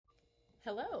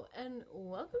Hello, and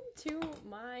welcome to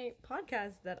my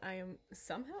podcast that I am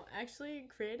somehow actually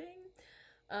creating.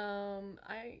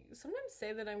 I sometimes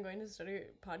say that I'm going to start a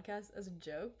podcast as a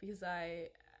joke because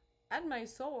at my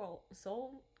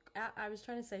I was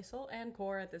trying to say soul and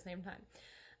core at the same time.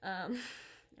 Um,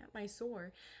 at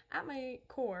my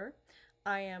core,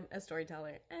 I am a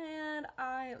storyteller, and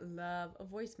I love a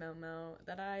voice memo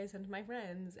that I send to my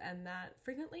friends, and that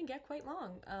frequently get quite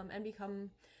long, and become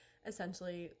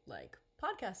essentially like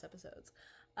podcast episodes.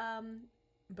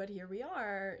 But here we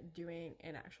are doing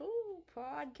an actual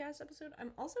podcast episode.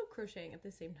 I'm also crocheting at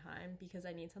the same time because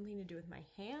I need something to do with my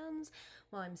hands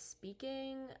while I'm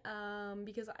speaking,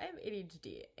 because I have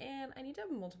ADHD and I need to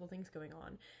have multiple things going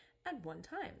on at one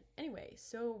time. Anyway,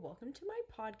 so welcome to my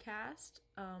podcast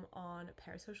on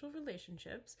parasocial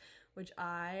relationships, which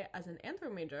I, as an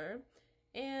anthro major,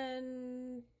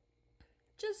 and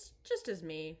just as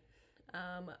me,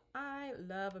 I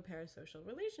love a parasocial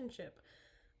relationship.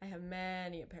 I have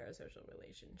many a parasocial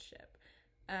relationship.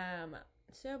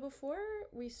 So before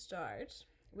we start,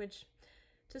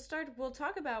 we'll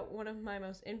talk about one of my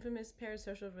most infamous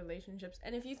parasocial relationships.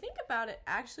 And if you think about it,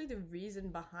 actually the reason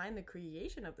behind the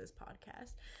creation of this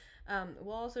podcast,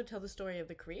 we'll also tell the story of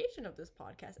the creation of this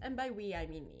podcast. And by we, I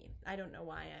mean me. I don't know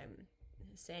why I'm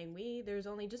saying we. There's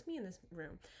only just me in this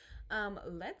room.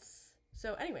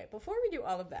 So anyway, before we do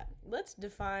all of that, let's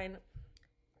define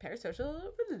parasocial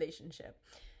relationship.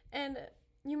 And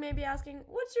you may be asking,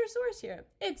 what's your source here?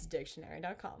 It's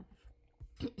dictionary.com.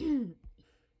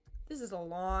 This is a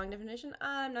long definition.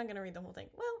 I'm not going to read the whole thing.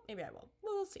 Well, maybe I will.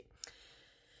 We'll see.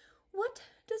 What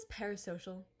does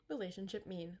parasocial relationship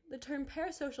mean? The term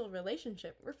parasocial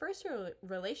relationship refers to a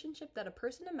relationship that a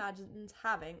person imagines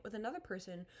having with another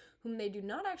person whom they do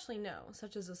not actually know,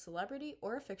 such as a celebrity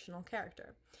or a fictional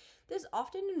character. This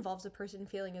often involves a person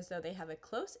feeling as though they have a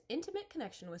close, intimate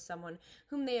connection with someone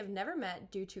whom they have never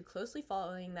met due to closely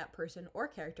following that person or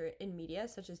character in media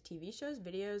such as TV shows,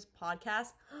 videos,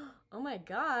 podcasts, oh my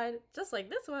god, just like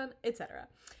this one, etc.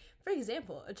 For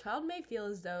example, a child may feel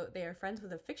as though they are friends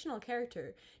with a fictional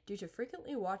character due to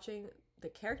frequently watching the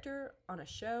character on a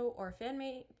show, or a fan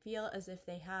may feel as though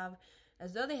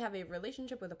they have a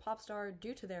relationship with a pop star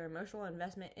due to their emotional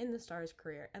investment in the star's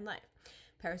career and life.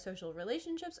 Parasocial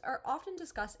relationships are often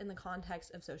discussed in the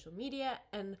context of social media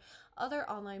and other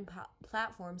online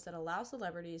platforms that allow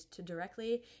celebrities to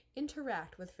directly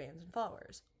interact with fans and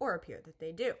followers, or appear that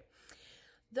they do.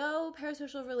 Though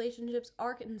parasocial relationships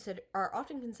are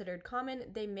often considered common,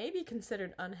 they may be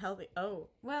considered unhealthy. Oh,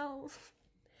 well,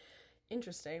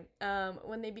 interesting.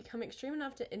 When they become extreme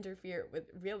enough to interfere with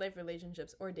real-life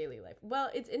relationships or daily life. Well,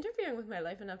 it's interfering with my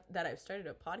life enough that I've started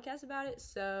a podcast about it,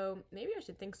 so maybe I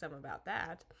should think some about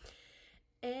that.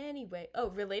 Anyway,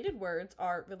 related words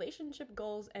are relationship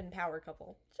goals and power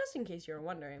couple, just in case you're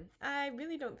wondering. I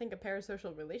really don't think a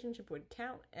parasocial relationship would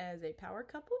count as a power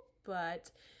couple,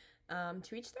 but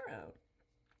to each their own.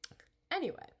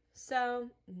 Anyway, so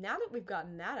now that we've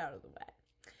gotten that out of the way,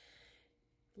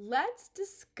 let's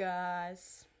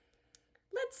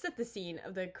set the scene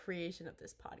of the creation of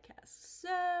this podcast. So,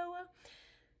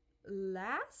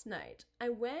 last night, I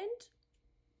went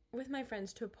with my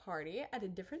friends to a party at a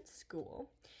different school,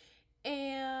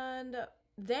 and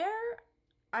there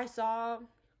I saw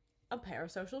a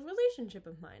parasocial relationship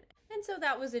of mine. And so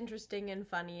that was interesting and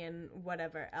funny and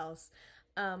whatever else.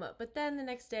 But then the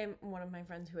next day, one of my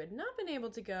friends who had not been able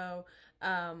to go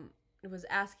was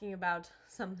asking about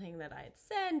something that I had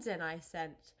sent, and I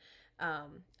sent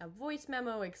a voice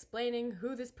memo explaining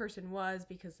who this person was,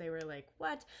 because they were like,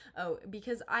 what? Oh,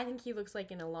 because I think he looks like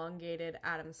an elongated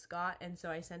Adam Scott, and so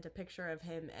I sent a picture of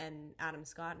him and Adam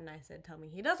Scott, and I said, tell me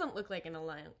he doesn't look like an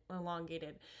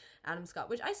elongated Adam Scott,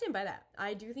 which I stand by that.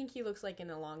 I do think he looks like an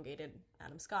elongated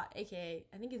Adam Scott, aka,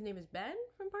 I think his name is Ben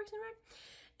from Parks and Rec.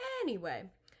 Anyway,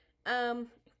 and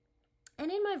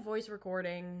in my voice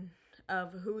recording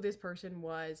of who this person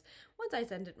was, once I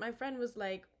sent it, my friend was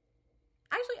like,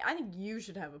 actually, I think you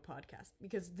should have a podcast,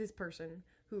 because this person,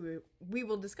 who we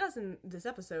will discuss in this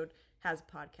episode, has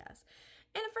a podcast.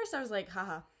 And at first I was like,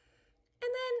 haha. And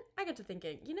then I got to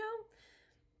thinking,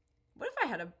 what if I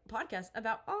had a podcast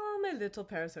about all my little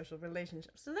parasocial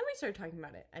relationships? So then we started talking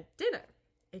about it at dinner,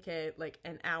 aka like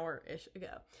an hour-ish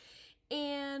ago.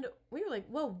 And we were like,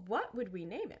 well, what would we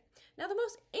name it? Now, the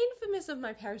most infamous of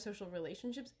my parasocial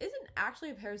relationships isn't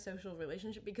actually a parasocial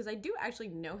relationship, because I do actually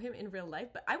know him in real life,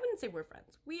 but I wouldn't say we're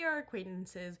friends. We are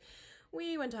acquaintances.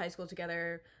 We went to high school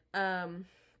together. But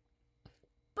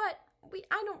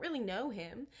I don't really know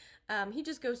him. He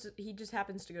just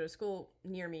happens to go to school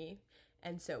near me,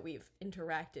 And so we've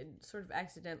interacted sort of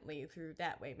accidentally through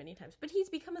that way many times. But he's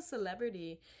become a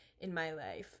celebrity in my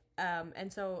life.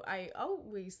 And so I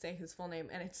always say his full name,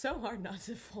 and it's so hard not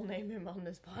to full name him on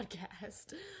this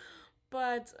podcast.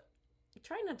 But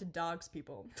try not to dox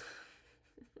people.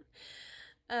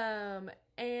 And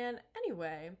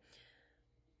anyway,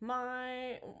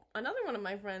 another one of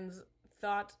my friends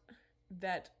thought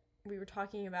that we were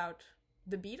talking about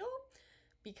the Beatle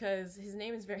because his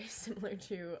name is very similar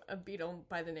to a Beatle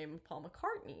by the name of Paul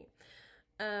McCartney.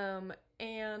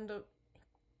 And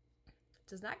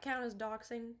does that count as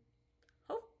doxing?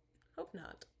 Hope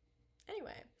not.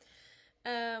 Anyway,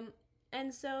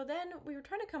 and so then we were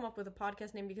trying to come up with a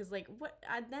podcast name because, like,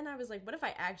 then I was like, what if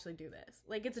I actually do this?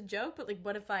 Like, it's a joke, but, like,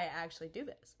 what if I actually do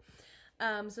this?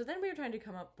 So then we were trying to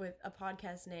come up with a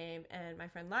podcast name, and my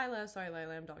friend Lila, sorry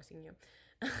Lila, I'm doxing you.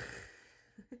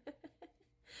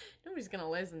 Nobody's gonna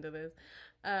listen to this.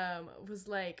 Was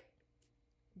like,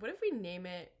 what if we name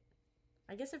it,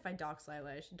 I guess if I dox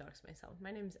Lila, I should dox myself.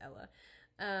 My name's Ella.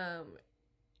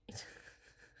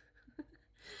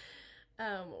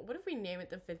 What if we name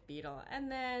it the Fifth Beatle?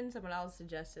 And then someone else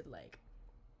suggested, like,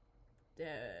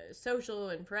 social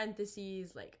in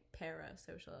parentheses, like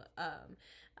parasocial.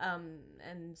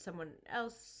 And someone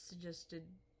else suggested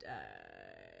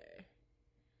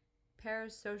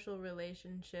parasocial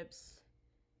relationships,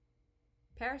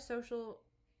 parasocial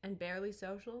and barely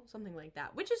social, something like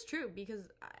that. Which is true, because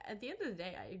at the end of the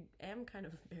day, I am kind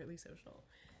of barely social.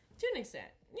 To an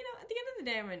extent. You know, at the end of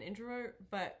the day, I'm an introvert,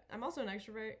 but I'm also an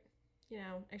extrovert. You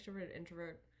know, extrovert,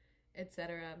 introvert,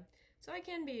 etc. So I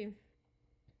can be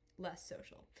less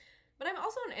social. But I'm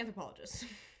also an anthropologist.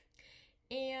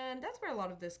 And that's where a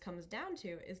lot of this comes down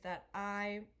to, is that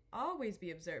I always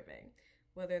be observing,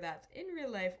 whether that's in real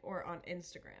life or on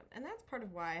Instagram. And that's part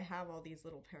of why I have all these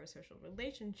little parasocial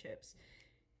relationships,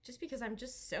 just because I'm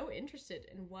just so interested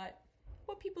in what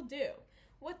people do,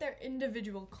 what their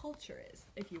individual culture is,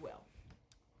 if you will.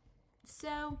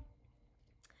 So,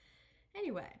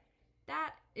 anyway,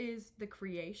 that is the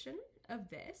creation of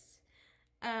this.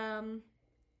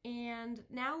 And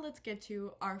now let's get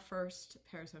to our first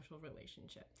parasocial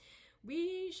relationship.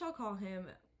 We shall call him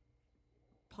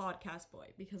Podcast Boy,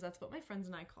 because that's what my friends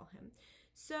and I call him.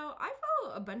 So I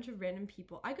follow a bunch of random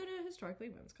people. I go to historically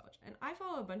women's college, and I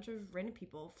follow a bunch of random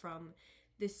people from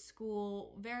this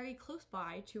school very close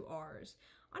by to ours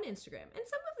on Instagram. And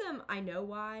some of them I know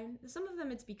why. Some of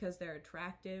them it's because they're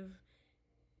attractive,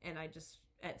 and I just,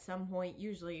 at some point,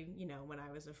 usually, you know, when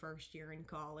I was a first year in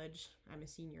college, I'm a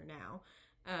senior now,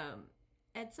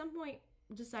 at some point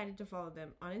decided to follow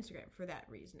them on Instagram for that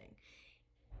reasoning.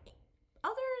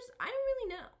 Others, I don't really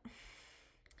know.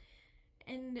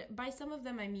 And by some of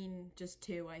them, I mean just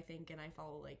 2, I think, and I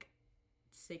follow like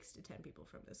 6 to 10 people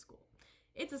from this school.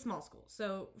 It's a small school,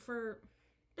 so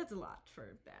that's a lot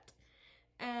for that.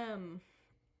 And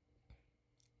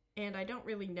I don't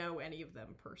really know any of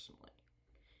them personally.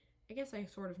 I guess I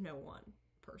sort of know one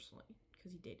personally,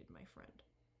 because he dated my friend.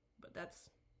 But that's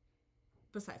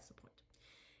besides the point.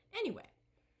 Anyway.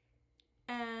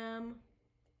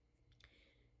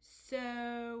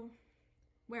 So,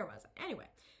 where was I? Anyway,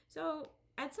 so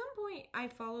at some point I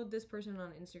followed this person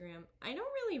on Instagram. I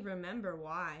don't really remember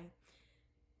why.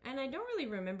 And I don't really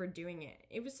remember doing it.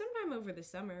 It was sometime over the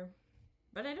summer,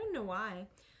 but I don't know why.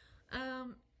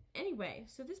 Anyway,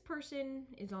 so this person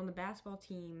is on the basketball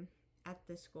team at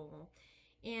this school,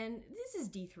 and this is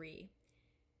D3,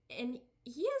 and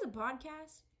he has a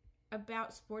podcast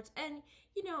about sports, and,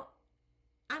 you know,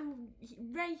 I'm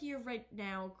right here, right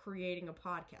now, creating a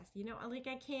podcast, you know, like,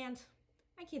 I can't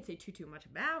say too much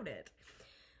about it,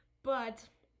 but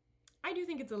I do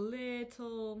think it's a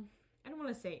little, I don't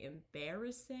want to say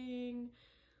embarrassing,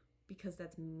 because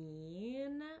that's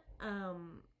mean,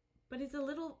 but it's a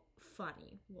little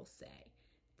funny, we'll say,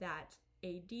 that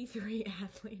a D3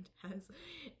 athlete has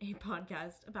a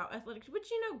podcast about athletics, which,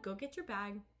 you know, go get your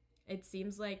bag. It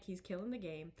seems like he's killing the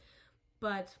game,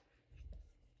 but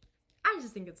I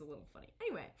just think it's a little funny.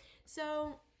 Anyway,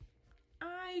 so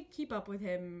I keep up with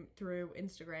him through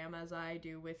Instagram, as I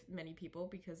do with many people,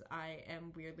 because I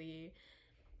am weirdly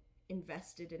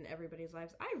invested in everybody's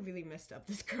lives. I really messed up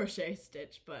this crochet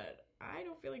stitch, but I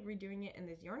don't feel like redoing it, and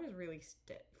this yarn is really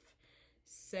stiff.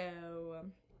 So,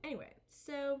 anyway,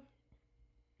 so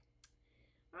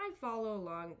I follow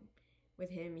along with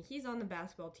him. He's on the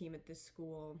basketball team at this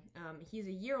school. He's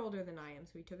a year older than I am,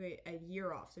 so he took a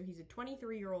year off. So he's a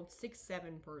 23-year-old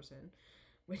 6'7" person,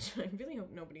 which I really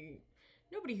hope nobody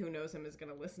who knows him is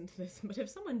going to listen to this, but if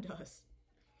someone does,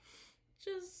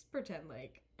 just pretend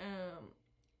like.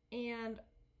 And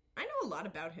I know a lot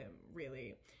about him,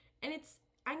 really. And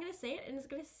I'm gonna say it and it's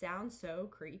gonna sound so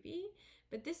creepy,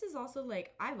 but this is also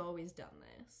like, I've always done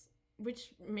this, which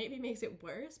maybe makes it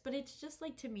worse, but it's just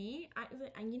like, to me, I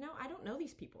don't know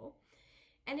these people,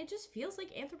 and it just feels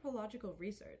like anthropological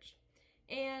research.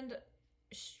 And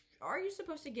are you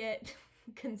supposed to get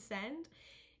consent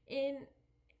in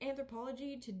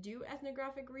anthropology to do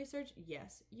ethnographic research?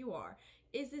 Yes, you are.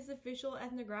 Is this official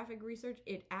ethnographic research?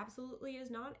 It absolutely is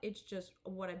not. It's just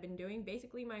what I've been doing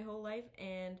basically my whole life,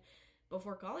 and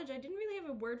before college I didn't really have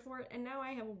a word for it, and now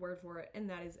I have a word for it, and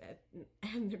that is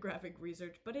ethnographic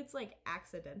research. But it's like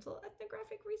accidental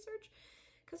ethnographic research,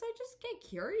 because I just get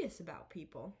curious about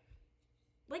people.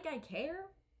 Like, I care,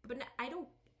 but I don't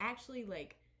actually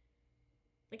like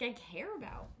I care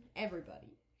about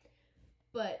everybody.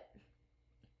 But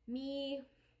me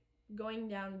going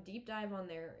down a deep dive on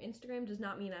their Instagram does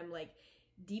not mean I'm like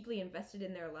deeply invested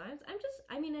in their lives. I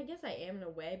guess I am in a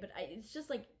way, but it's just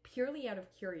like purely out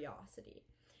of curiosity.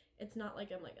 It's not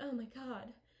like I'm like, oh my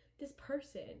god, this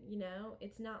person, you know?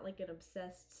 It's not like an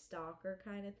obsessed stalker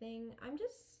kind of thing. I'm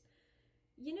just,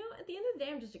 you know, at the end of the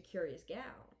day, I'm just a curious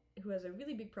gal who has a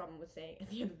really big problem with saying at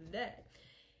the end of the day.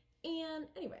 And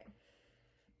anyway,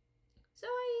 so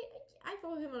I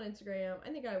follow him on Instagram. I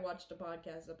think I watched a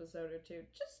podcast episode or two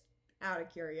just out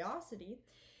of curiosity.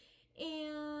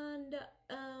 And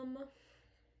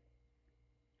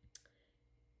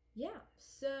yeah,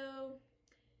 so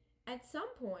at some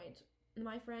point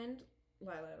my friend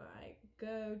Lila and I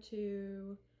go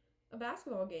to a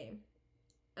basketball game.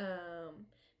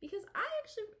 Because I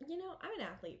actually, you know, I'm an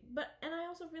athlete, and I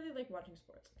also really like watching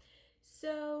sports.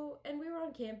 So, and we were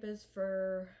on campus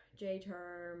for J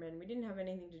term, and we didn't have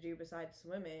anything to do besides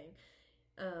swimming.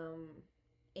 And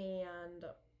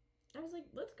I was like,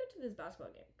 let's go to this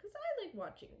basketball game, because I like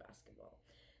watching basketball.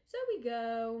 So we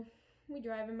go, we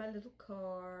drive in my little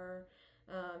car.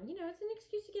 You know, it's an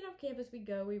excuse to get off campus. We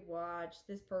go, we watch,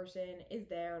 this person is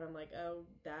there, and I'm like, oh,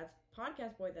 that's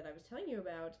Podcast Boy that I was telling you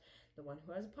about, the one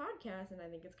who has a podcast, and I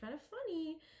think it's kind of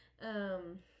funny.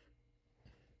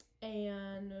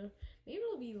 And maybe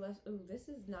it'll be less, oh, this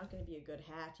is not going to be a good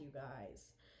hat, you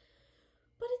guys.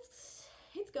 But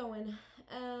it's going.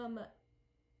 And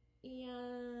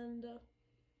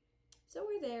so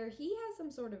we're there. He has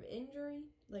some sort of injury,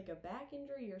 like a back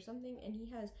injury or something, and he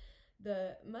has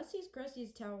the mustiest,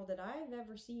 crustiest towel that I've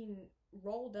ever seen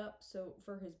rolled up so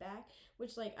for his back,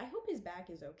 which, like, I hope his back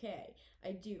is okay.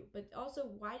 I do. But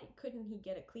also, why couldn't he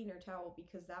get a cleaner towel?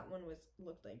 Because that one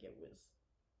looked like it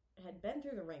had been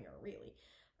through the ringer, really.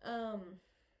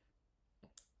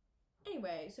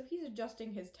 Anyway, so he's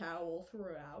adjusting his towel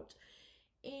throughout,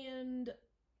 and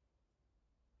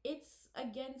it's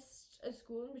against a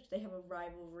school in which they have a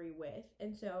rivalry with,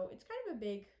 and so it's kind of a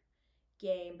big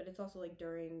game, but it's also like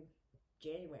during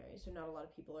January, so not a lot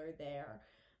of people are there.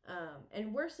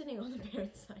 And we're sitting on the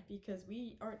parents' side because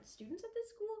we aren't students at this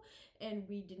school, and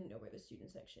we didn't know where the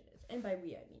student section is. And by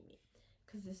we, I mean me,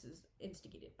 because this is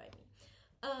instigated by me.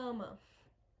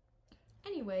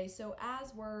 Anyway, so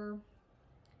as we're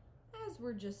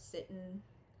just sitting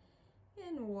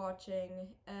and watching,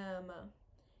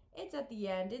 it's at the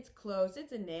end, it's close,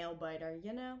 it's a nail biter,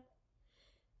 you know?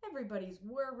 Everybody's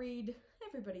worried.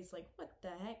 Everybody's like, what the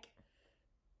heck?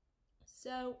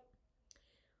 So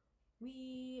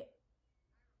we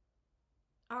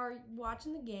are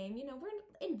watching the game. You know,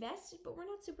 we're invested, but we're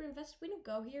not super invested. We don't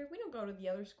go here. We don't go to the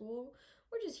other school.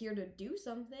 We're just here to do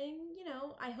something. You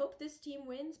know, I hope this team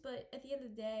wins, but at the end of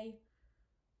the day,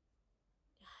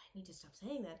 I need to stop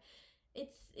saying that.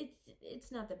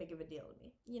 It's not that big of a deal to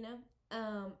me, you know?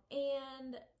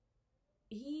 And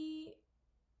he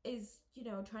is, you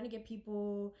know, trying to get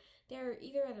people, they're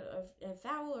either at a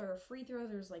foul or a free throw.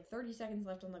 There's like 30 seconds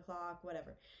left on the clock,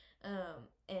 whatever.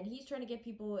 And he's trying to get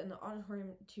people in the auditorium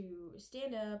to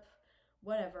stand up,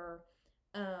 whatever.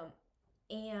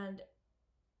 And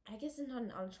I guess it's not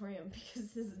an auditorium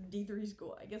because this is a D3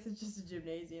 school. I guess it's just a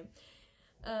gymnasium.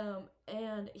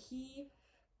 And he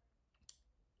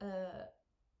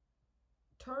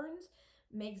turns,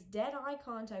 makes dead eye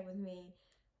contact with me.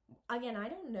 Again, I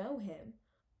don't know him.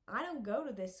 I don't go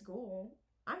to this school.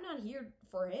 I'm not here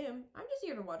for him. I'm just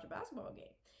here to watch a basketball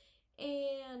game.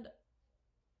 And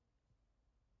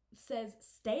says,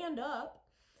 stand up.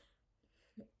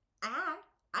 I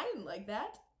didn't like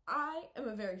that. I am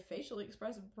a very facially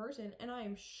expressive person, and I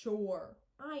am sure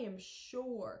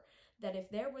that if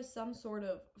there was some sort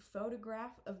of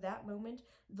photograph of that moment,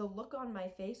 the look on my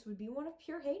face would be one of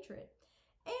pure hatred.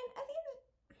 And at the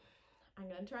end, I'm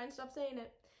going to try and stop saying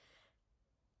it.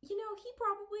 You know, he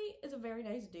probably is a very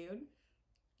nice dude.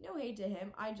 No hate to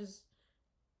him. I just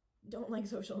don't like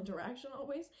social interaction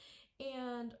always.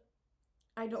 And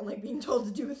I don't like being told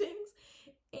to do things.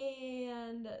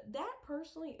 And that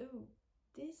personally, ooh,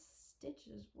 this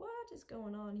stitches, what is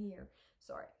going on here?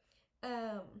 Sorry.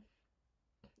 That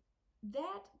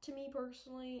to me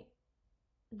personally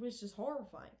was just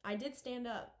horrifying. I did stand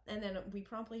up, and then we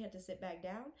promptly had to sit back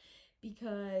down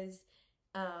because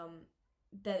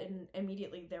then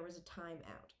immediately there was a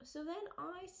timeout. So then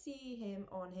I see him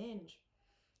on Hinge,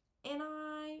 and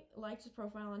I liked his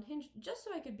profile on Hinge just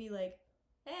so I could be like,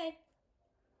 hey,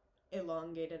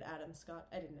 elongated Adam Scott.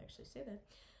 I didn't actually say that,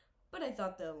 but I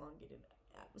thought the elongated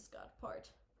Adam Scott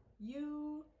part.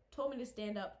 You told me to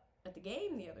stand up at the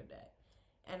game the other day,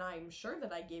 and I'm sure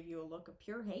that I gave you a look of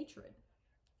pure hatred.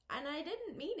 And I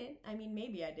didn't mean it. I mean,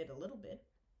 maybe I did a little bit.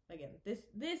 Again,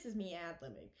 this is me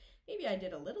ad-libbing. Maybe I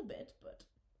did a little bit, but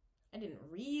I didn't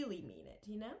really mean it,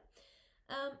 you know?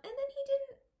 And then he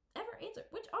didn't ever answer,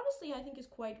 which honestly I think is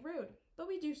quite rude. But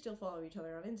we do still follow each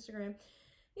other on Instagram.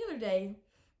 The other day,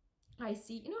 I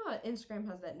see, you know how Instagram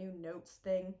has that new notes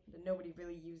thing that nobody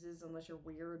really uses unless you're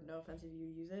weird, no offense if you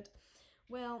use it.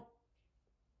 Well,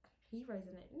 he writes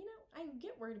in it, you know, I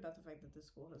get worried about the fact that this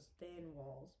school has thin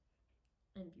walls.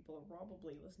 And people are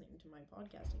probably listening to my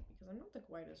podcasting because I'm not the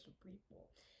quietest of people.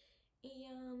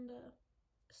 And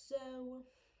so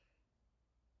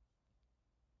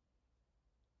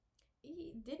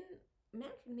he didn't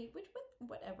match with me, which,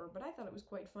 whatever, but I thought it was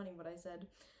quite funny what I said.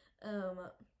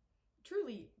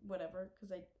 Truly, whatever,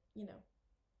 because I, you know,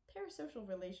 parasocial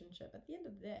relationship, at the end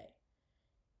of the day,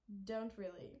 don't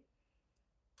really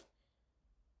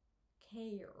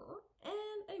care.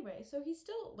 And anyway, so he's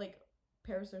still, like,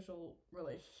 parasocial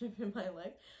relationship in my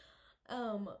life.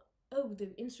 Oh,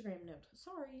 the Instagram note.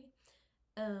 Sorry.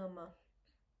 And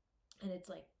it's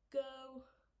like,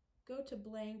 go to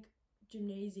blank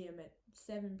gymnasium at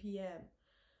 7 p.m.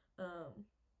 Oh,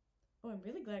 I'm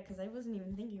really glad because I wasn't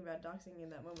even thinking about doxing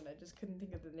in that moment. I just couldn't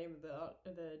think of the name of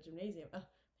the gymnasium. Oh,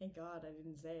 thank God I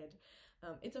didn't say it.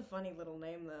 It's a funny little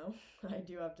name though, I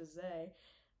do have to say.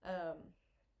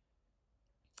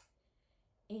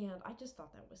 And I just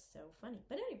thought that was so funny.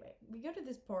 But anyway, we go to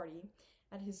this party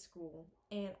at his school,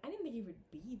 and I didn't think he would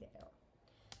be there.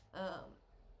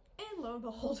 And lo and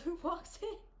behold, who walks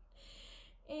in?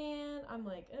 And I'm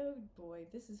like, oh boy,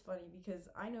 this is funny because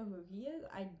I know who he is.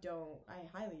 I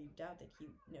highly doubt that he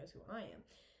knows who I am.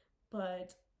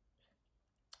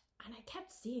 And I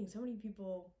kept seeing so many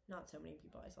people, not so many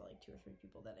people, I saw like 2 or 3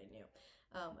 people that I knew.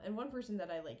 And one person that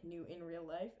I like knew in real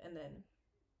life, and then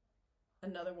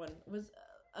another one was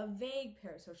a vague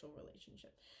parasocial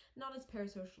relationship. Not as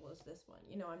parasocial as this one.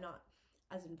 You know, I'm not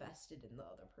as invested in the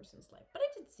other person's life. But I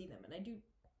did see them, and I do...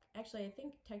 Actually, I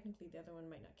think technically the other one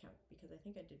might not count, because I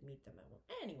think I did meet them at one.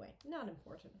 Anyway, not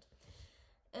important.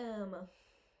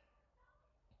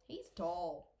 He's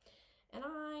tall. And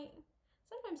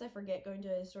sometimes I forget going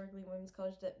to a historically women's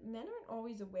college that men aren't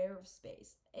always aware of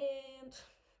space. And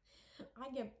I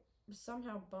get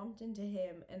somehow bumped into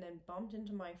him, and then bumped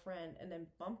into my friend, and then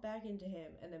bumped back into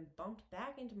him, and then bumped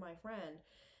back into my friend,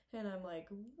 and I'm like,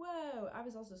 whoa. I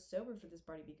was also sober for this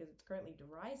party because it's currently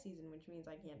dry season, which means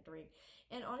I can't drink.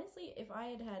 And honestly, if I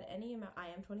had had any amount, I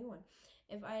am 21,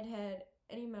 if I had had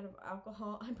any amount of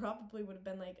alcohol, I probably would have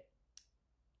been like,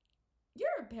 you're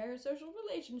a parasocial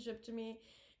relationship to me,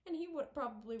 and he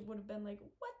probably would have been like,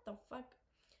 what the fuck?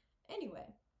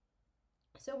 Anyway,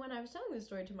 so when I was telling this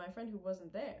story to my friend who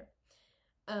wasn't there,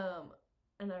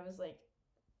 and I was like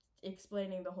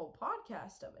explaining the whole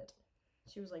podcast of it,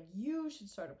 she was like, you should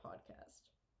start a podcast.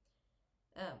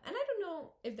 And I don't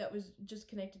know if that was just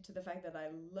connected to the fact that I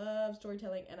love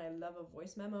storytelling and I love a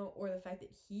voice memo, or the fact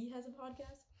that he has a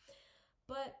podcast.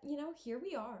 But, you know, here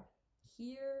we are.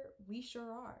 Here we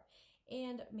sure are.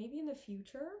 And maybe in the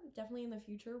future, definitely in the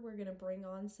future, we're going to bring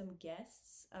on some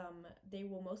guests. They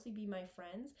will mostly be my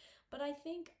friends. But I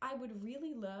think I would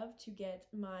really love to get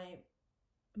my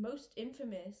most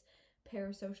infamous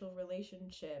parasocial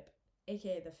relationship,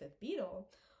 aka the fifth Beatle,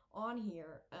 on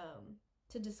here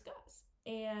to discuss.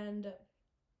 And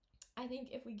I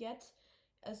think if we get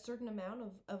a certain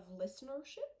amount of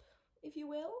listenership, if you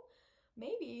will,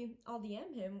 maybe I'll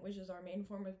DM him, which is our main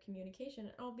form of communication,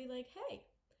 and I'll be like, hey,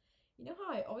 you know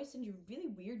how I always send you really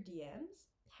weird DMs?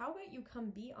 How about you come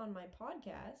be on my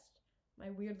podcast, my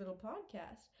weird little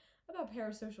podcast, about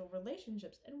parasocial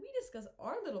relationships, and we discuss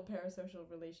our little parasocial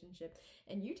relationship,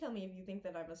 and you tell me if you think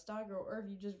that I'm a stalker, or if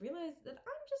you just realize that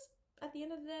I'm just, at the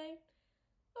end of the day,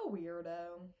 a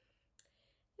weirdo.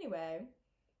 Anyway,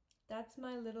 that's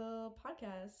my little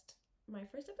podcast, my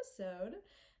first episode.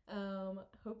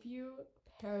 Hope you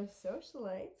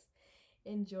parasocialites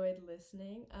enjoyed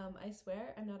listening. I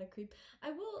swear I'm not a creep.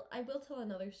 I will tell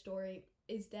another story,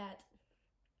 is that,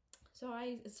 So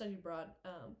I studied abroad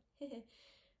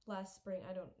last spring.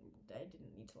 I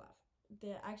didn't need to laugh.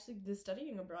 The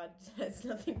studying abroad has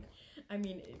nothing. I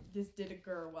mean, this did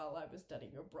occur while I was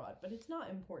studying abroad, but it's not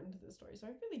important to the story, so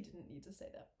I really didn't need to say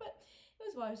that. But it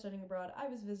was while I was studying abroad. I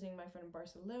was visiting my friend in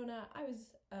Barcelona. I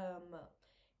was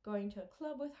going to a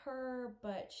club with her,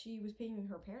 but she was picking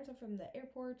her parents up from the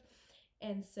airport,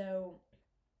 and so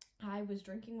I was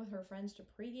drinking with her friends to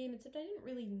pregame, except I didn't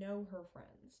really know her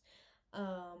friends.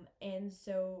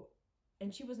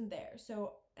 And she wasn't there.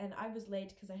 So, and I was late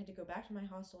because I had to go back to my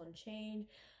hostel and change.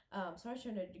 So I was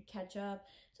trying to catch up.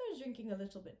 So I was drinking a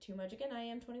little bit too much. Again, I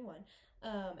am 21.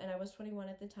 And I was 21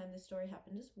 at the time this story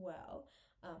happened as well.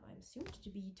 I'm assumed to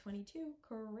be 22.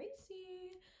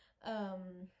 Crazy.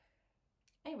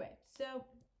 Anyway, so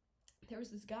there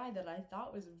was this guy that I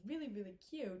thought was really, really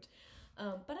cute.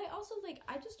 But I also,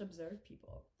 I just observe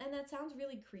people. And that sounds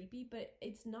really creepy, but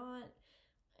it's not.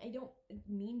 I don't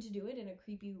mean to do it in a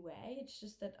creepy way. It's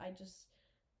just that I just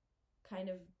kind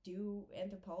of do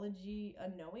anthropology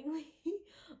unknowingly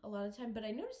a lot of time. But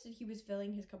I noticed that he was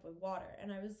filling his cup with water.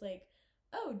 And I was like,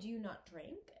 oh, do you not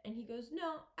drink? And he goes,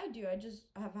 no, I do. I just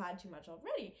have had too much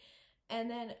already. And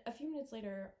then a few minutes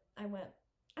later, I went,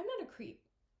 I'm not a creep.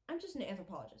 I'm just an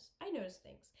anthropologist. I notice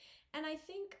things. And I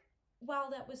think while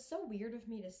that was so weird of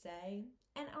me to say,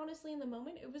 and honestly in the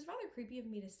moment, it was rather creepy of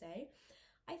me to say,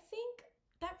 I think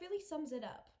that really sums it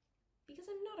up, because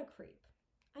I'm not a creep.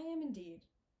 I am indeed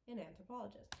an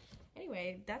anthropologist.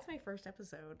 Anyway, that's my first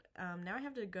episode. Now I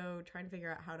have to go try and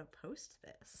figure out how to post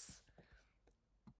this.